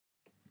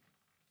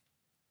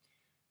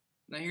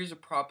Now here's a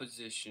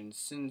proposition.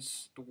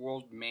 Since the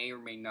world may or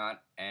may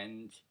not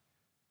end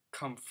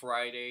come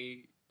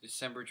Friday,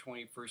 December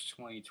 21st,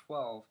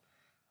 2012,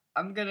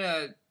 I'm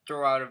gonna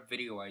throw out a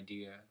video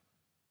idea.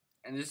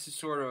 And this is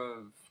sort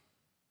of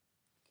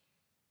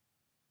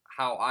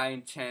how I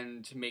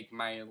intend to make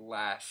my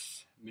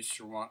last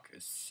Mr. Wonka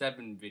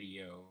 7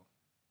 video,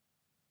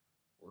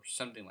 or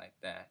something like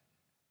that.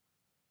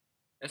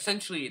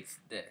 Essentially, it's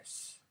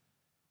this.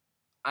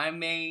 I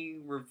may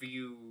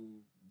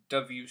review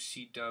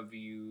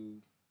WCW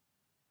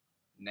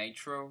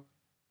Nitro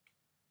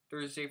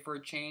Thursday for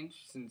a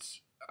change, since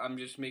I'm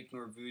just making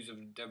reviews of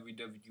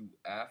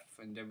WWF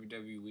and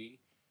WWE.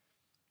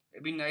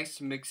 It'd be nice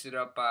to mix it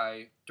up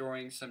by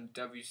throwing some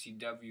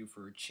WCW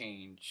for a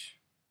change.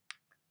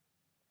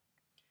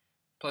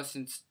 Plus,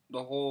 since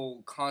the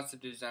whole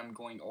concept is I'm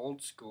going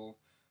old school,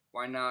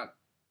 why not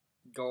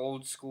go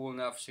old school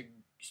enough to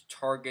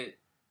target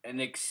an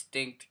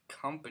extinct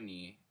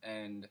company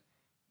and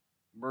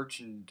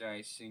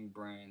merchandising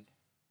brand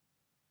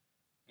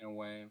in a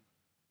way?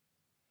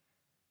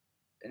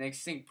 An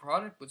extinct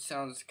product would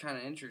sound kind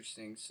of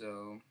interesting,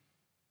 so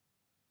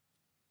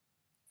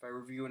if I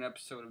review an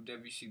episode of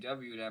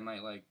WCW, that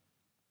might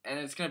and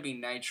it's gonna be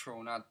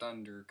Nitro, not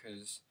Thunder,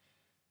 because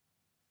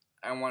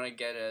I want to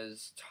get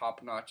as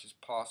top notch as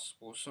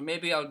possible. So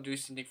maybe I'll do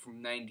something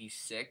from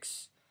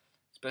 '96,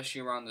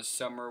 especially around the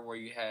summer where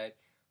you had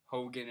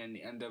Hogan and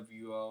the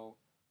NWO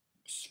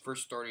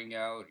first starting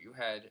out. You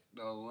had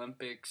the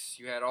Olympics.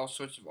 You had all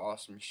sorts of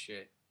awesome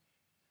shit.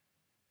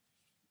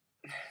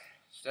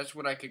 So that's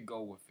what I could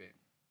go with it.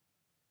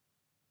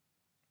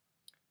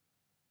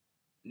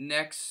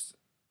 Next,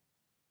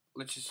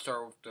 let's just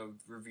start with the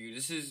review.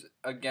 This is,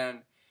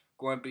 again,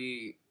 going to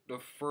be the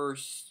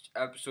first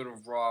episode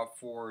of Raw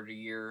for the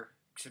year.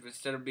 Except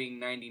instead of being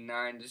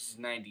 99, this is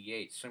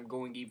 98. So I'm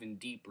going even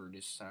deeper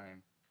this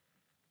time.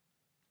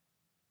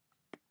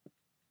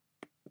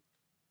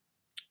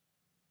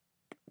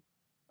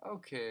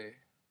 Okay,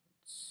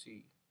 let's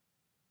see.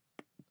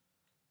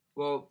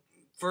 Well,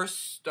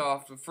 first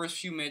off, the first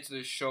few minutes of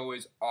the show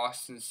is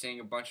Austin saying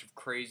a bunch of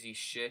crazy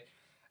shit.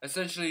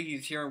 Essentially,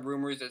 he's hearing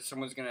rumors that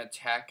someone's gonna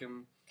attack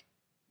him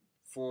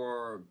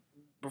before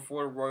the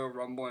Royal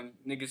Rumble, and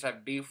niggas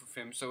have beef with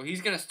him. So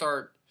he's gonna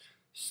start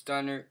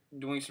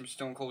doing some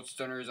Stone Cold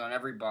Stunners on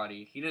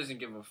everybody. He doesn't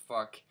give a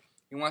fuck.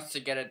 He wants to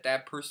get at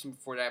that person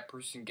before that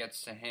person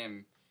gets to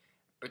him.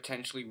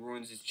 Potentially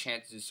ruins his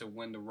chances to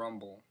win the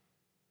Rumble.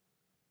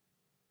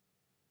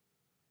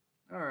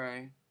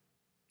 Alright.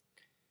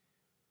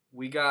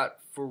 We got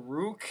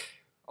Farouk,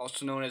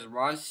 also known as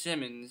Ron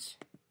Simmons.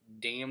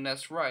 Damn,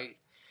 that's right.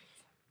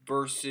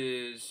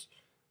 Versus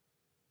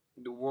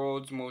the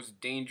world's most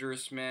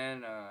dangerous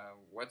man.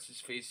 What's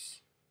his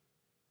face?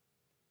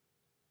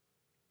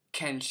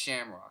 Ken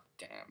Shamrock.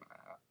 Damn,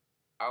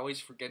 I always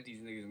forget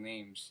these niggas'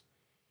 names.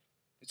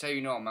 That's how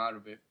you know I'm out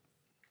of it.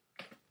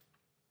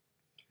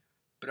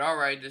 But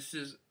alright, this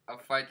is a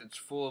fight that's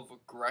full of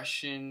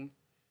aggression.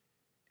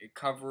 It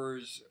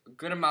covers a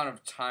good amount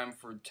of time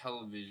for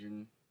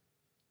television.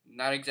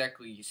 Not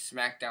exactly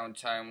SmackDown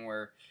time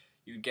where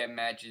you get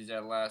matches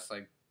that last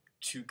like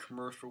 2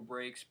 commercial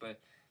breaks, but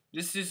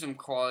this is some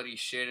quality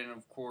shit, and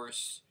of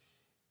course,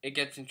 it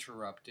gets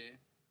interrupted.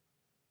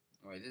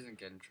 Oh, it doesn't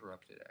get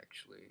interrupted,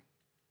 actually.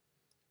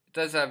 It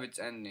does have its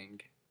ending.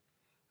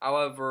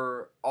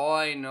 However, all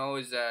I know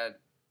is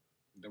that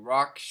The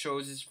Rock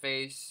shows his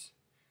face,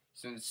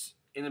 since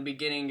in the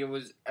beginning it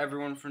was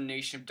everyone from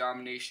Nation of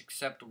Domination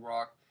except The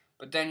Rock,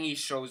 but then he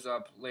shows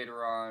up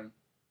later on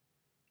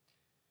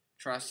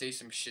trying to say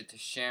some shit to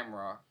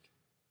Shamrock.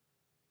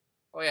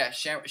 Oh yeah,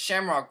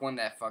 Shamrock won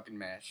that fucking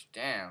match.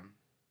 Damn.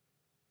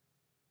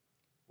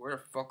 Where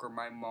the fuck are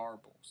my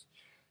marbles?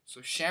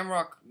 So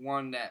Shamrock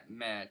won that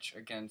match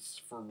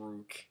against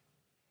Farouk,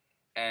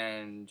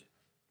 and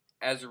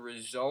as a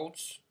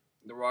result,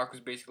 The Rock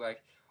was basically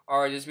like,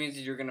 alright, this means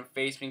that you're gonna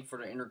face me for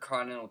the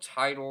Intercontinental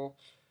title.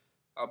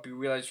 I hope you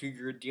realize who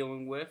you're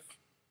dealing with.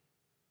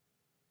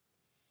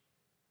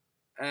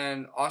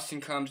 And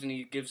Austin comes and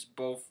he gives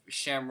both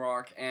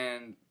Shamrock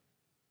and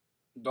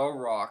The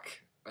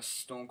Rock a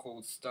Stone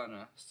Cold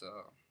Stunner.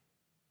 So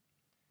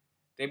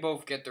they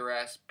both get their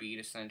ass beat,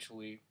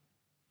 essentially.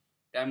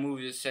 That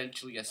move is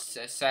essentially a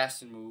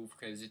assassin move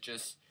because it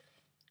just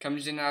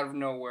comes in out of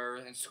nowhere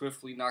and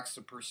swiftly knocks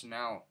the person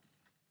out.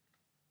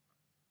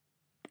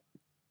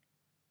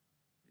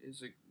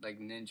 It's a like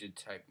ninja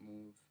type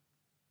move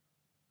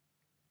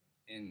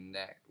in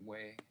that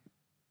way.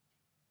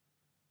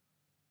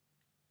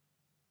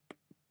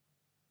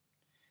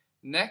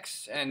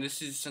 Next, and this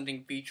is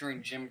something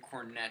featuring Jim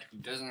Cornette, who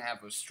doesn't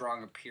have a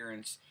strong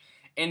appearance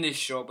in this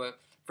show, but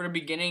for the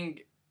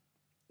beginning,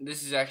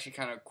 this is actually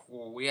kind of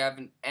cool. We have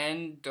an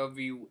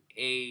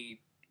NWA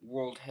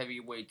World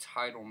Heavyweight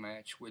title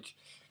match, which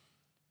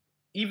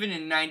even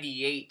in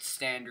 98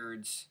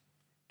 standards,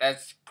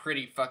 that's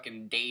pretty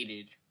fucking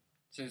dated.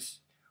 Since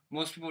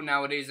most people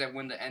nowadays that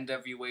win the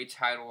NWA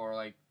title are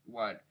like,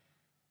 what,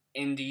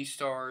 indie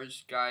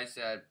stars, guys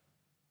that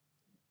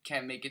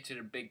can't make it to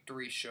the big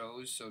 3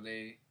 shows, so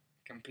they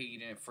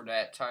competing for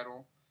that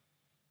title.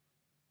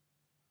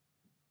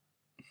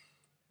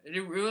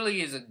 It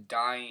really is a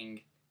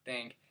dying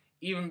thing,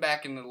 even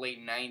back in the late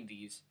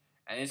 90s.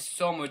 And it's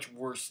so much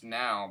worse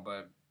now,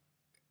 but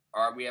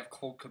we have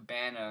Colt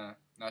Cabana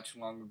not too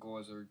long ago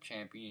as our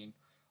champion,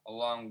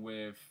 along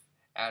with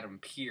Adam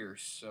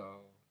Pearce,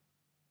 so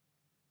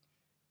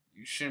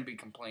you shouldn't be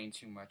complaining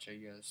too much, I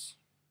guess.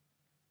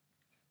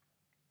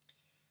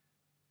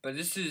 But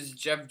this is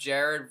Jeff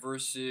Jarrett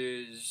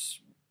versus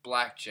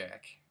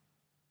Blackjack.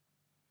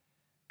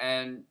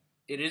 And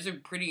it is a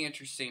pretty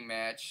interesting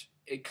match.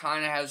 It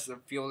kind of has the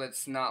feel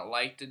that's not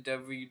like the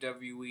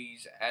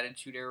WWE's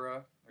Attitude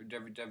Era or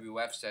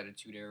WWF's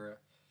Attitude Era.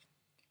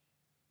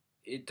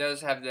 It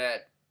does have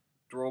that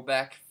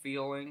throwback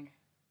feeling.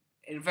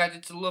 In fact,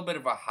 it's a little bit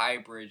of a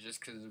hybrid just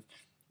because of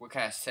what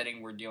kind of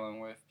setting we're dealing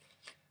with.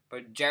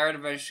 But Jarrett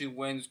eventually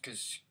wins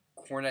because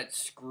Cornette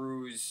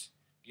screws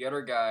the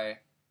other guy,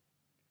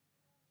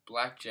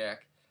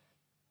 Blackjack.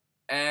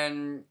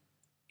 And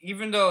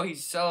even though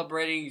he's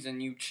celebrating, he's a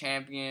new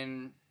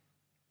champion,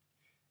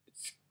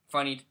 it's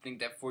funny to think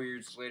that 4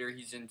 years later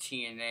he's in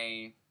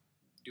TNA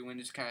doing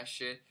this kind of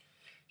shit.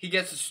 He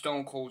gets a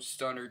Stone Cold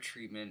Stunner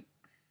treatment.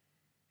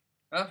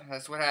 Well,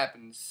 that's what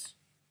happens.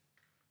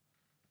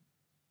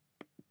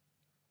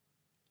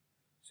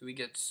 So he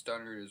gets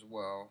stunnered as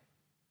well.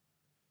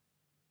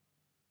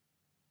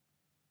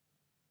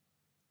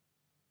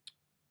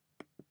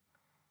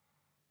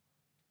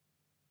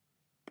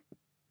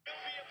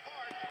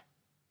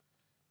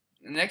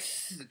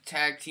 Next is a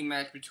tag team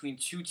match between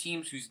two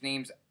teams whose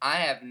names I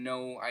have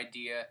no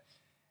idea.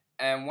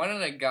 And one of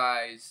the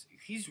guys,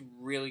 he's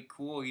really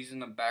cool. He's in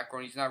the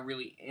background. He's not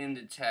really in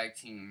the tag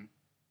team.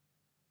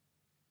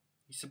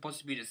 He's supposed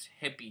to be this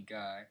hippie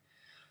guy.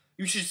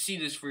 You should see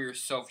this for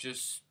yourself.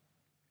 Just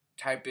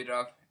type it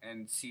up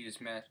and see this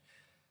match.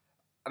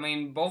 I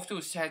mean, both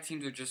those tag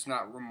teams are just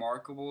not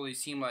remarkable. They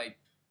seem like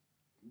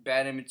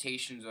bad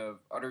imitations of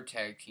other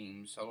tag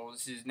teams. Although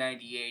this is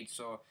 98,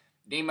 so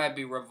they might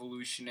be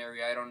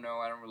revolutionary. I don't know.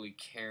 I don't really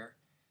care.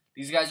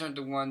 These guys aren't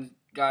the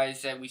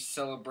guys that we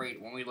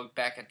celebrate when we look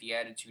back at the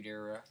Attitude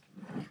Era.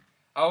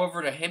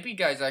 However, the hippie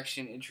guy's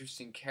actually an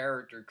interesting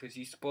character because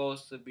he's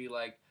supposed to be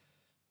like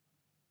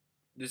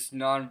this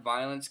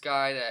non-violence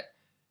guy that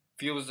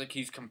feels like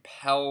he's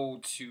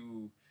compelled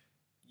to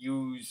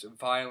use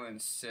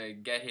violence to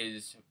get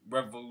his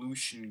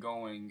revolution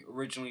going.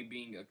 Originally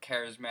being a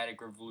charismatic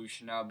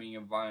revolution, now being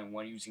a violent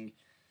one, using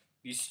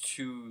these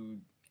two,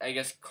 I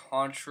guess,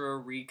 Contra,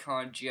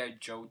 Recon, G.I.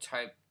 Joe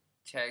type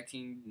tag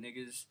team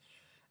niggas.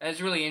 And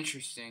it's really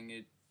interesting.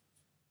 It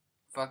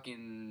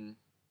fucking...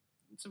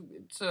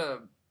 It's a...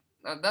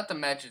 Not the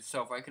match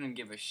itself. I couldn't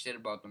give a shit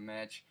about the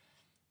match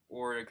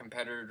or the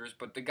competitors,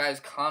 but the guy's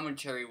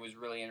commentary was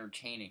really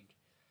entertaining.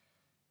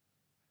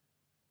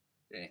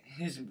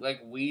 His,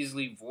 like,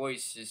 Weasley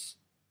voice just...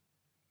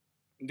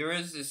 There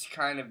is this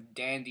kind of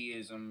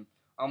dandyism,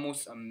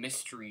 almost a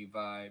mystery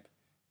vibe.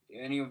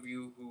 Any of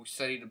you who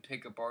study the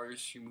pickup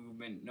artistry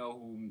movement know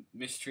who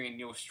Mystery and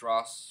Neil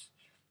Strauss,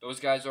 those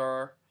guys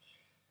are.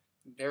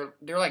 They're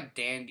like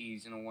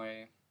dandies in a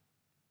way.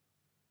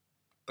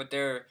 But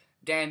they're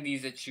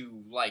dandies that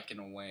you like in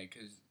a way,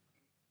 because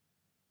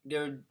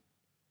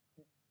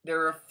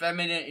they're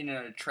effeminate in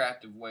an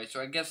attractive way. So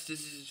I guess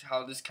this is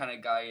how this kind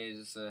of guy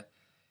is. A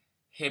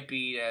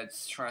hippie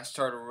that's trying to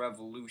start a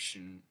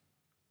revolution.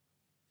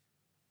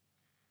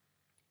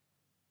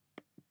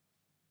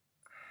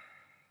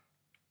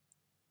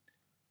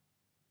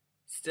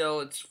 Still,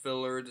 it's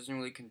filler. It doesn't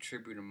really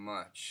contribute to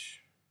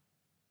much.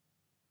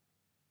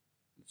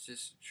 It's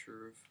just the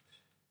truth.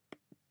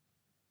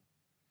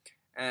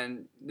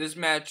 And this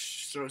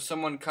match, so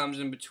someone comes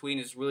in between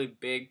this really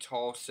big,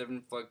 tall,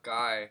 7-foot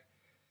guy.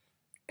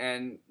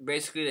 And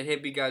basically the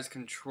hippie guy's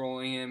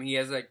controlling him. He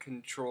has like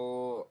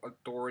control,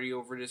 authority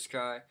over this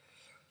guy.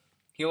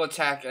 He'll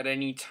attack at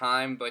any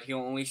time, but he'll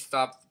only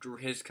stop through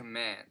his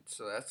command.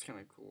 So that's kind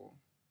of cool.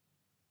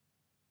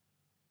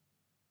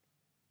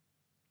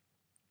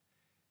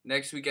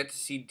 Next, we get to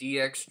see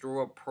DX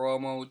throw a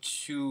promo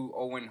to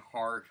Owen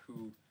Hart,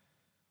 who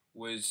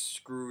was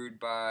screwed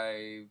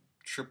by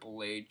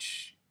Triple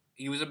H.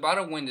 He was about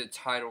to win the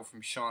title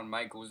from Shawn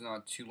Michaels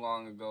not too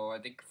long ago. I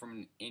think from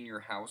an In Your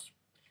House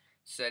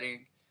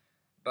setting.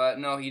 But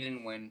no, he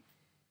didn't win.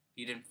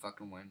 He didn't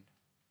fucking win.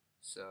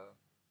 So,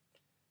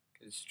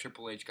 because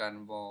Triple H got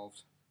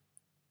involved.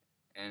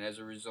 And as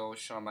a result,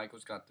 Shawn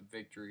Michaels got the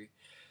victory.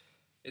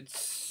 It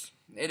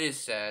is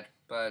sad,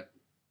 but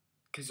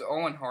because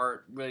Owen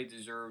Hart really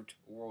deserved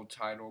a world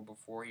title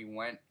before he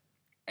went,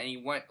 and he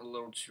went a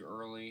little too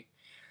early.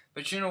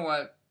 But you know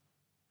what?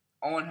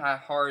 Owen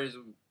Hart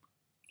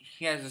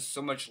he has just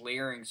so much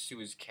layerings to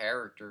his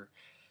character.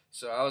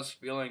 So I was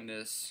feeling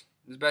this,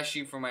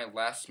 especially for my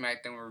last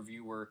SmackDown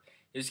review where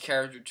his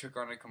character took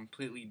on a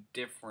completely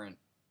different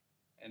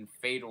and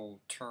fatal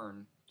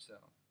turn. So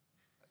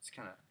that's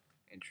kind of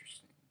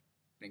interesting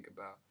to think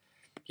about.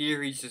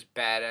 Here he's just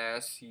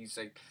badass. He's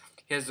like,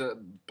 he has a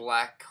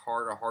black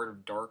heart, a heart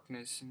of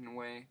darkness in a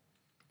way.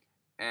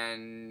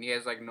 And he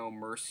has like no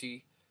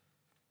mercy.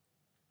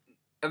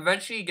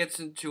 eventually he gets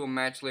into a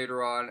match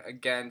later on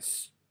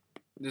against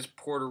this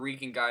Puerto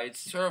Rican guy.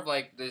 It's sort of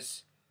like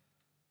this.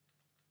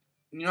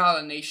 You know how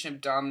the Nation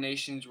of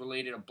Domination is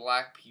related to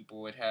black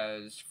people? It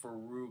has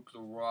Farouk, The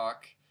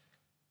Rock,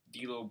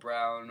 D'Lo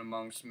Brown,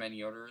 amongst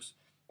many others.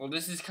 Well,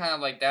 this is kind of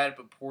like that,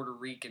 but Puerto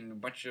Rican, a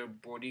bunch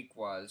of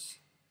Boricuas.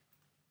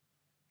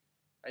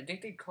 I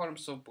think they call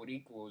themselves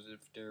Boricuas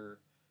if they're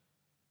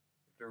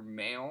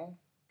male,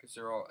 because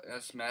they're all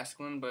that's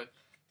masculine. But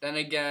then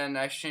again,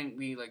 I shouldn't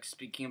be like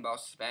speaking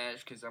about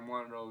Spanish because I'm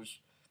one of those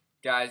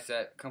guys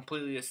that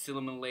completely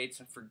assimilates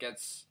and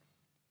forgets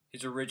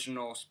his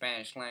original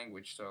Spanish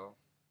language. So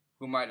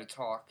who am I to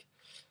talk?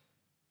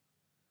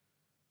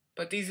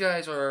 But these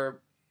guys are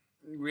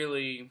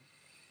really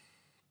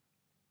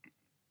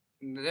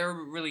they're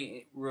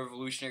really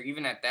revolutionary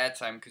even at that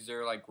time because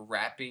they're like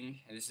rapping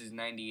and this is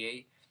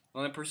 98. The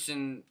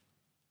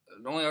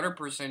only other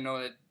person I know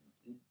that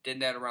did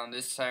that around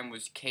this time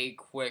was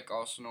K-Quick,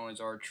 also known as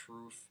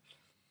R-Truth.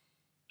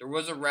 There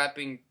was a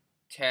rapping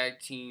tag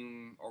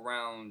team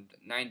around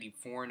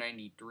 94,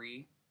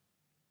 93,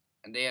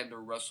 and they had their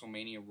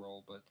WrestleMania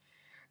role, but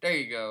there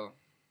you go.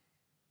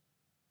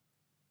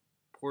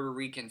 Puerto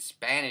Rican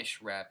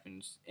Spanish rap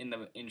in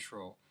the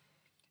intro.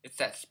 It's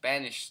that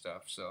Spanish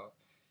stuff, so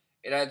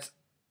it adds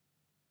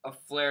a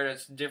flair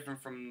that's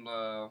different from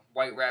the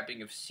white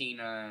rapping of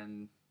Cena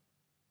and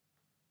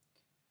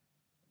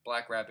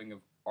black rapping of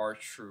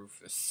R-Truth,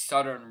 the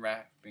southern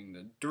rapping,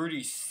 the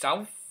dirty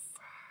south,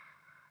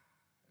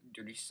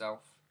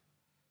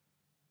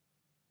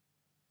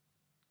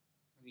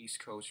 East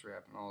Coast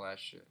rap and all that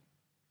shit.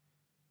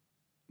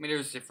 I mean,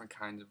 there's different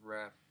kinds of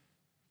rap,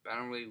 but I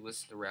don't really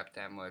listen to rap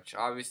that much.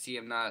 Obviously,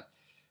 I'm not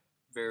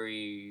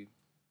very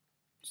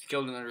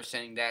skilled in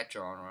understanding that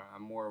genre.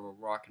 I'm more of a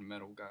rock and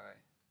metal guy.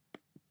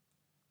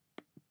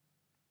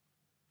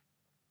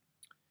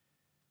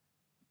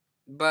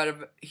 But if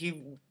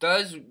he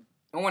does,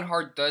 Owen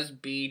Hart does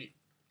beat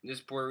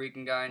this Puerto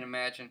Rican guy in a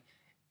match, and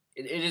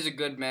it is a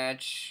good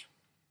match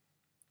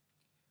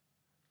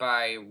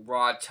by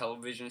Raw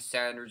television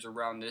standards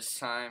around this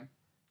time.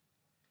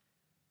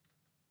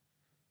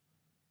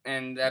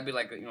 And that'd be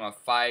like a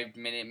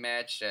 5-minute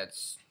match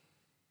that's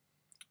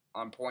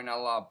on point. Not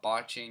a lot of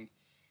botching,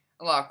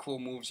 a lot of cool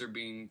moves are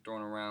being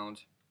thrown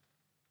around.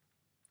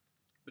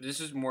 But this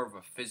is more of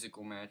a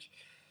physical match.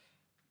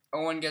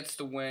 Owen gets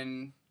the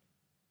win,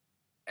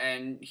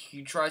 and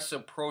he tries to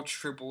approach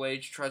Triple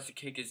H, tries to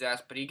kick his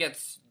ass, but he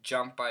gets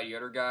jumped by the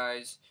other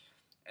guys.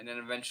 And then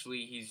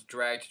eventually he's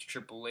dragged to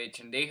Triple H,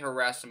 and they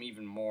harass him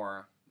even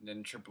more. And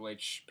then Triple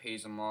H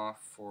pays him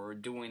off for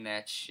doing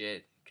that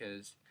shit,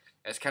 because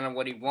that's kind of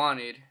what he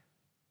wanted.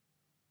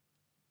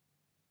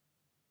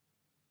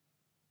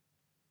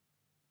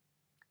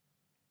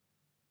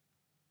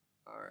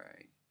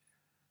 Alright.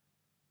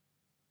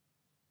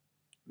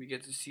 We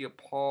get to see a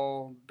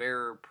Paul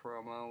Bearer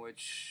promo,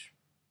 which...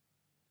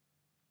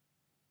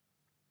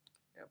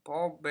 Yeah,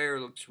 Paul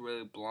Bearer looks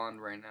really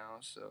blonde right now,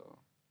 so...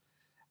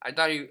 I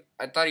thought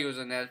he was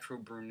a natural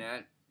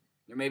brunette.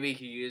 Or maybe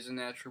he is a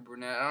natural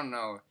brunette. I don't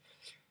know.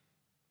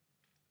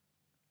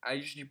 I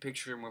usually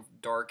picture him with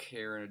dark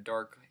hair and a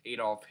dark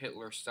Adolf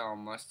Hitler style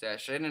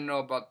mustache. I didn't know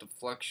about the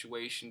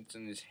fluctuations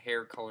in his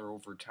hair color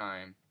over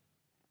time.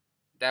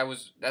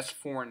 That's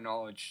foreign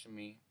knowledge to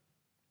me.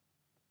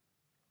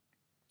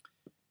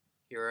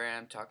 Here I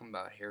am talking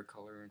about hair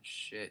color and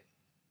shit.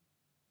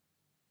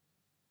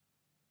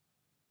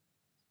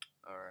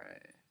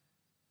 Alright.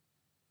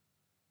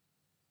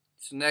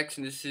 So next,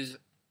 and this is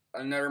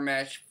another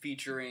match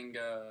featuring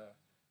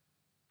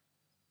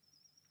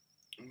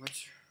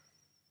what's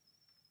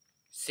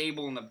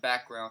Sable in the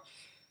background.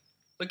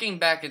 Looking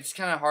back, it's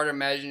kind of hard to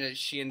imagine that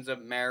she ends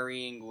up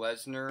marrying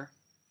Lesnar,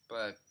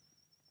 but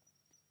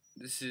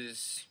this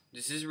is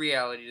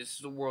reality. This is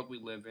the world we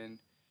live in.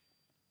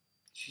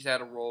 She's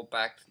had a role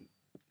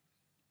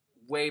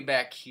way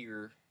back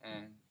here,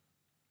 and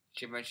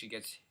she eventually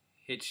gets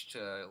hitched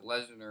to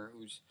Lesnar,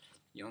 who's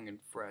young and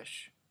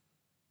fresh.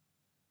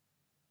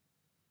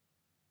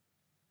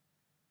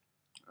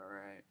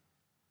 Alright.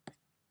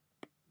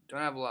 Don't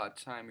have a lot of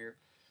time here.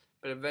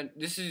 But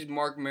this is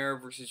Mark Mara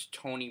versus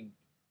Tony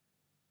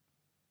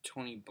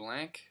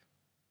Blank.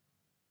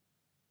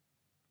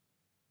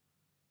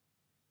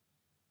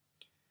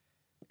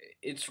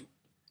 It's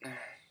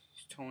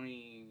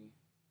Tony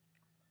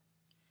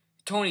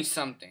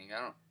something.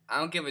 I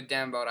don't give a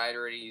damn about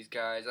either of these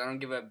guys. I don't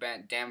give a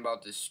damn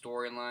about this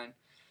storyline.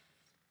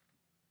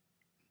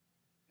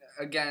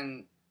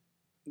 Again,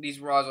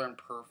 these Raws aren't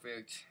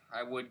perfect.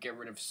 I would get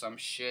rid of some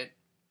shit.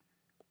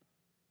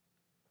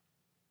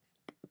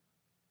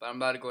 But I'm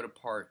about to go to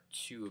part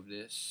 2 of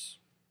this.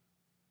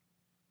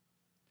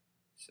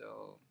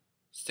 So,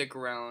 stick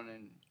around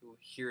and you'll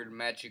hear the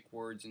magic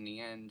words in the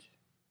end.